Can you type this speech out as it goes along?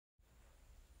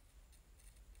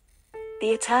The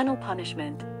Eternal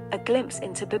Punishment, a glimpse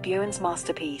into Baburen's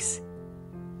masterpiece.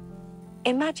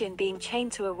 Imagine being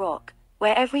chained to a rock,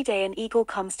 where every day an eagle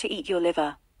comes to eat your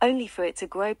liver, only for it to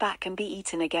grow back and be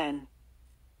eaten again.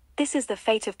 This is the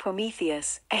fate of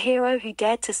Prometheus, a hero who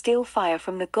dared to steal fire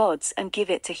from the gods and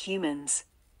give it to humans.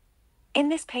 In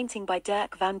this painting by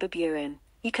Dirk van Baburen,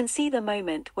 you can see the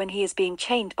moment when he is being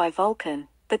chained by Vulcan,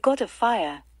 the god of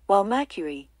fire, while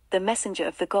Mercury, the messenger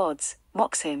of the gods,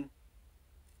 mocks him.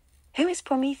 Who is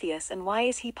Prometheus and why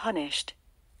is he punished?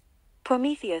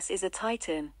 Prometheus is a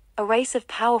titan, a race of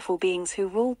powerful beings who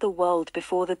ruled the world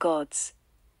before the gods.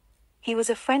 He was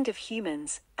a friend of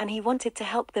humans, and he wanted to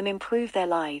help them improve their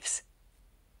lives.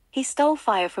 He stole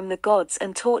fire from the gods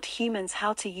and taught humans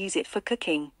how to use it for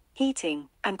cooking, heating,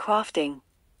 and crafting.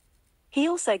 He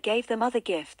also gave them other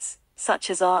gifts, such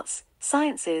as arts,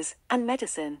 sciences, and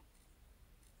medicine.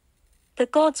 The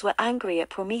gods were angry at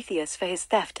Prometheus for his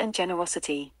theft and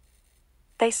generosity.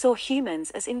 They saw humans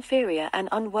as inferior and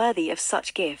unworthy of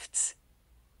such gifts.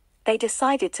 They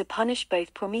decided to punish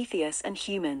both Prometheus and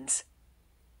humans.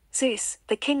 Zeus,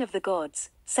 the king of the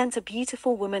gods, sent a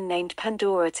beautiful woman named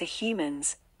Pandora to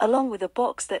humans, along with a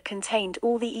box that contained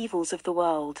all the evils of the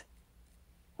world.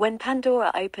 When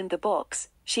Pandora opened the box,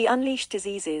 she unleashed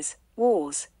diseases,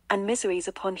 wars, and miseries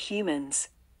upon humans.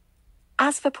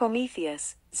 As for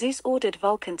Prometheus, Zeus ordered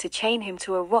Vulcan to chain him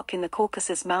to a rock in the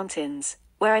Caucasus mountains,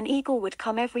 where an eagle would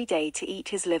come every day to eat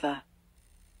his liver.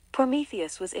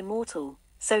 Prometheus was immortal,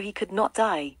 so he could not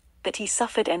die, but he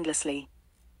suffered endlessly.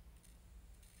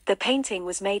 The painting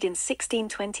was made in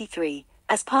 1623,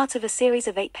 as part of a series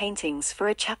of 8 paintings for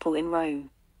a chapel in Rome.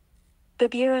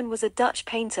 Baburen was a Dutch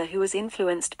painter who was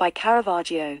influenced by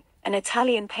Caravaggio, an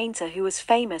Italian painter who was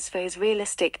famous for his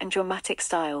realistic and dramatic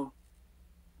style.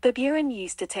 Baburen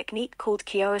used a technique called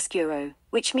chiaroscuro,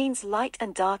 which means light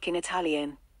and dark in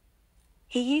Italian.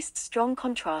 He used strong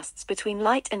contrasts between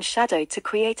light and shadow to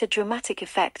create a dramatic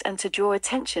effect and to draw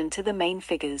attention to the main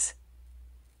figures.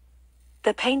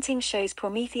 The painting shows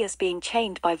Prometheus being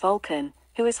chained by Vulcan,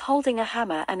 who is holding a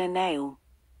hammer and a nail.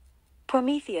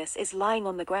 Prometheus is lying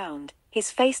on the ground,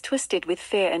 his face twisted with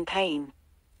fear and pain.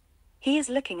 He is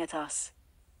looking at us.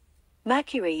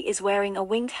 Mercury is wearing a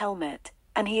winged helmet,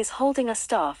 and he is holding a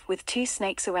staff with 2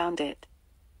 snakes around it.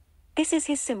 This is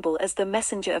his symbol as the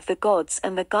messenger of the gods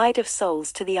and the guide of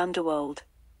souls to the underworld.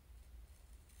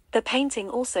 The painting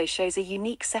also shows a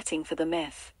unique setting for the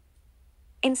myth.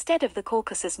 Instead of the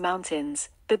Caucasus Mountains,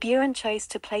 Baburen chose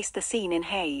to place the scene in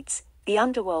Hades, the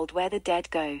underworld where the dead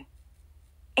go.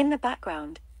 In the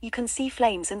background, you can see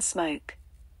flames and smoke.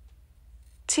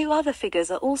 2 other figures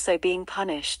are also being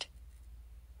punished.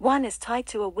 One is tied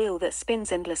to a wheel that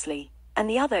spins endlessly, and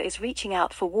the other is reaching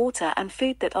out for water and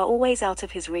food that are always out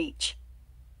of his reach.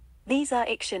 These are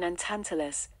Aeschylus and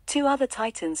Natalis, 2 other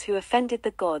titans who offended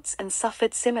the gods and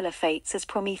suffered similar fates as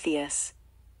Prometheus.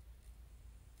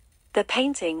 The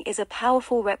painting is a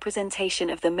powerful representation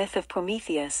of the myth of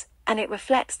Prometheus, and it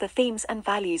reflects the themes and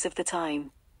values of the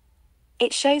time.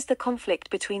 It shows the conflict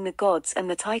between the gods and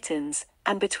the titans,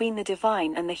 and between the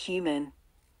divine and the human.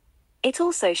 It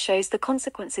also shows the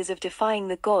consequences of defying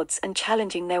the gods and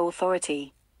challenging their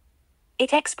authority.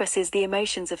 It expresses the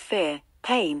emotions of fear,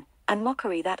 pain, and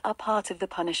mockery that are part of the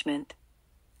punishment.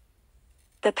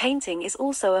 The painting is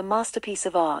also a masterpiece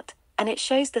of art, and it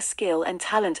shows the skill and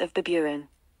talent of Baburen.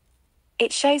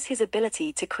 It shows his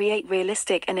ability to create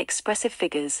realistic and expressive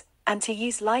figures, and to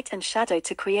use light and shadow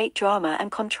to create drama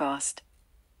and contrast.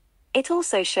 It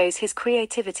also shows his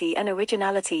creativity and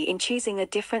originality in choosing a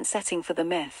different setting for the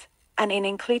myth, and in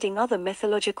including other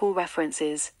mythological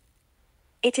references.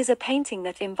 It is a painting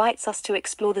that invites us to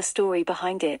explore the story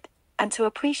behind it, and to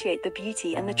appreciate the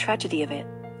beauty and the tragedy of it.